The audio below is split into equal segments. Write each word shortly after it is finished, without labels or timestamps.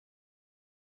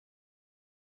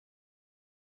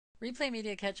Replay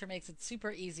Media Catcher makes it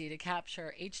super easy to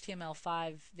capture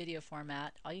HTML5 video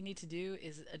format. All you need to do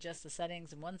is adjust the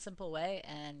settings in one simple way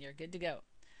and you're good to go.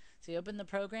 So you open the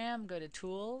program, go to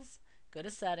Tools, go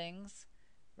to Settings.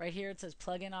 Right here it says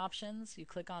Plugin Options. You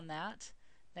click on that.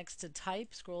 Next to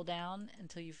Type, scroll down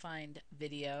until you find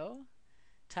Video.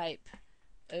 Type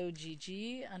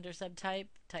OGG under subtype,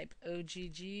 type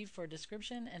OGG for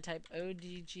description, and type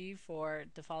OGG for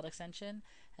default extension.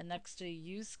 And next to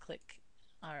use, click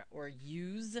or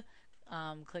use,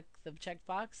 click the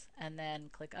checkbox, and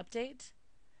then click update.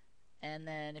 And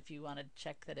then if you want to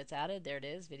check that it's added, there it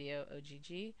is, video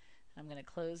OGG. I'm going to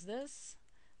close this.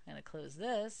 I'm going to close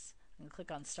this. I'm going to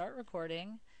click on start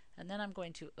recording. And then I'm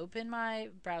going to open my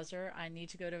browser. I need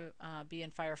to go to be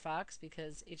in Firefox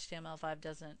because HTML5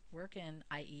 doesn't work in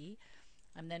IE.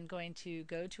 I'm then going to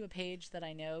go to a page that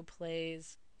I know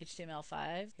plays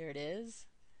HTML5. Here it is.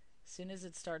 As soon as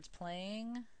it starts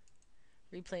playing,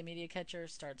 Replay Media Catcher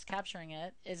starts capturing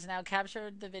it. It's now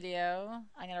captured the video.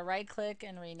 I'm going to right click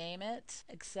and rename it.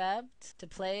 Accept. To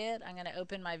play it, I'm going to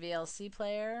open my VLC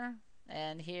player.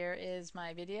 And here is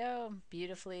my video,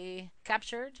 beautifully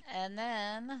captured. And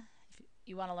then, if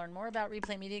you want to learn more about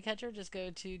Replay Media Catcher, just go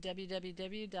to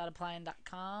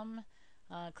www.applyin.com.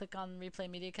 Click on Replay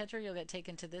Media Catcher. You'll get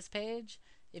taken to this page.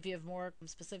 If you have more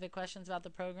specific questions about the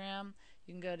program,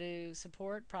 you can go to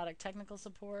Support, Product Technical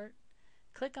Support.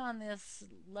 Click on this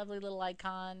lovely little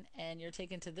icon and you're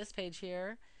taken to this page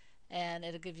here, and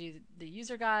it'll give you the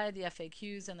user guide, the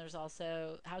FAQs, and there's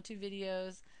also how-to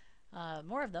videos,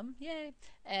 more of them, yay,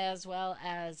 as well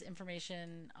as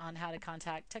information on how to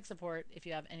contact tech support if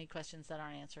you have any questions that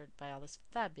aren't answered by all this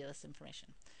fabulous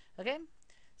information. Okay,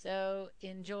 so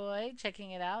enjoy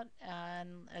checking it out,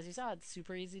 and as you saw, it's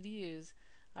super easy to use.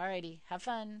 Alrighty, have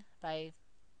fun. Bye.